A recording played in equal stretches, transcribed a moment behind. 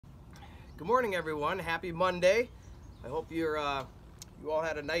Good morning, everyone. Happy Monday. I hope you all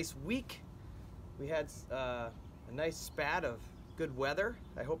had a nice week. We had a nice spat of good weather.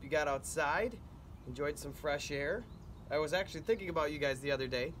 I hope you got outside, enjoyed some fresh air. I was actually thinking about you guys the other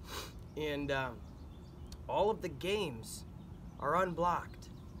day, and all of the games are unblocked.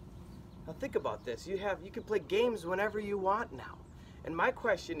 Now think about this. You can play games whenever you want now. And my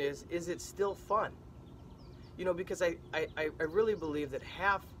question is it still fun? You know, because I really believe that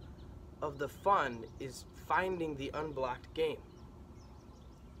half of the fun is finding the unblocked game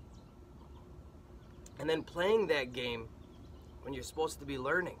and then playing that game when you're supposed to be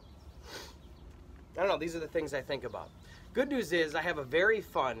learning. I don't know, these are the things I think about. Good news is I have a very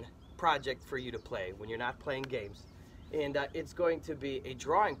fun project for you to play when you're not playing games, and it's going to be a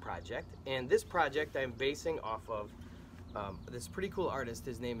drawing project, and this project I'm basing off of this pretty cool artist.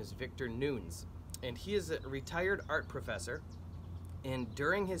 His name is Nunes, and he is a retired art professor. And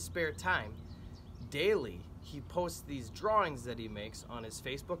during his spare time, daily, he posts these drawings that he makes on his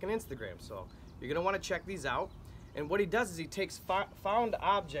Facebook and Instagram. So you're gonna wanna check these out. And what he does is he takes found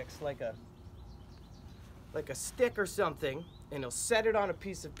objects like a stick or something, and he'll set it on a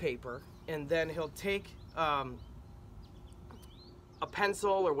piece of paper, and then he'll take a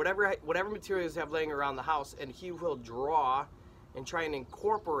pencil or whatever materials you have laying around the house, and he will draw and try and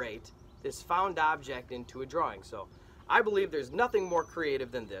incorporate this found object into a drawing. So I believe there's nothing more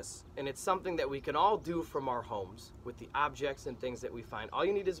creative than this, and it's something that we can all do from our homes with the objects and things that we find. All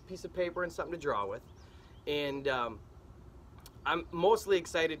you need is a piece of paper and something to draw with, and I'm mostly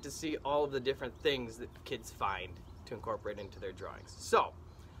excited to see all of the different things that kids find to incorporate into their drawings. So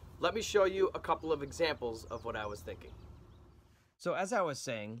let me show you a couple of examples of what I was thinking. So as I was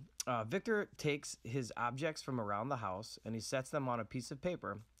saying, Victor takes his objects from around the house and he sets them on a piece of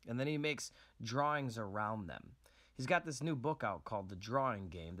paper, and then he makes drawings around them. He's got this new book out called The Drawing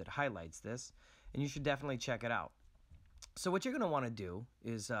Game that highlights this, and you should definitely check it out. So what you're going to want to do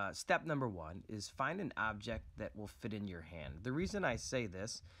is, step number one is find an object that will fit in your hand. The reason I say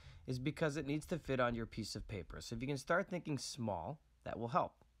this is because it needs to fit on your piece of paper. So if you can start thinking small, that will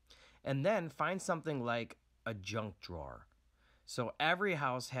help. And then find something like a junk drawer. So every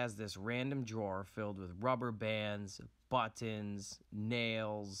house has this random drawer filled with rubber bands, buttons,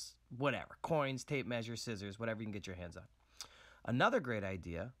 nails, whatever, coins, tape measure, scissors, whatever you can get your hands on. Another great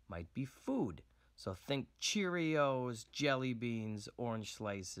idea might be food. So think Cheerios, jelly beans, orange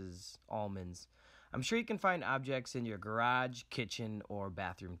slices, almonds. I'm sure you can find objects in your garage, kitchen, or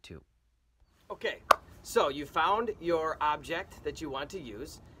bathroom too. Okay, so you found your object that you want to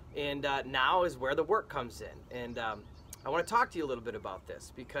use, and now is where the work comes in. And I want to talk to you a little bit about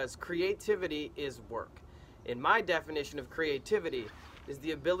this, because creativity is work. And my definition of creativity is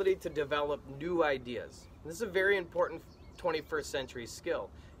the ability to develop new ideas. And this is a very important 21st century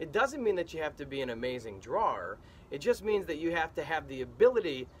skill. It doesn't mean that you have to be an amazing drawer. It just means that you have to have the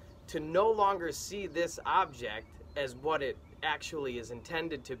ability to no longer see this object as what it actually is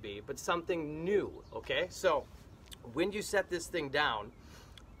intended to be, but something new, okay? So when you set this thing down,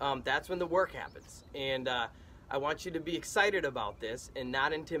 that's when the work happens. And I want you to be excited about this and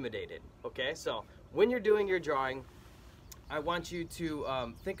not intimidated, okay? So when you're doing your drawing, I want you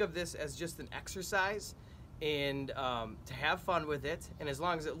to think of this as just an exercise, and to have fun with it. And as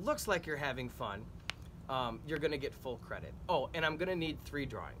long as it looks like you're having fun, you're gonna get full credit. Oh, and I'm gonna need 3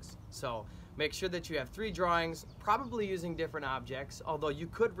 drawings. So make sure that you have 3 drawings, probably using different objects, although you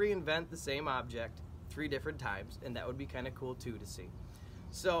could reinvent the same object 3 different times, and that would be kind of cool too to see.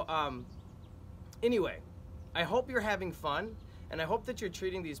 So anyway, I hope you're having fun, and I hope that you're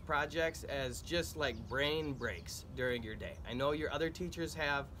treating these projects as just like brain breaks during your day. I know your other teachers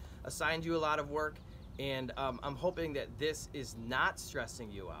have assigned you a lot of work, and I'm hoping that this is not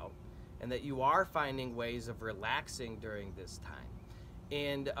stressing you out, and that you are finding ways of relaxing during this time.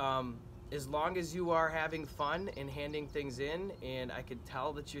 And as long as you are having fun and handing things in, and I can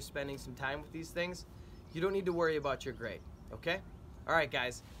tell that you're spending some time with these things, you don't need to worry about your grade, okay? All right,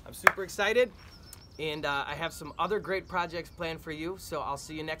 guys, I'm super excited. And I have some other great projects planned for you, so I'll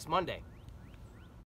see you next Monday.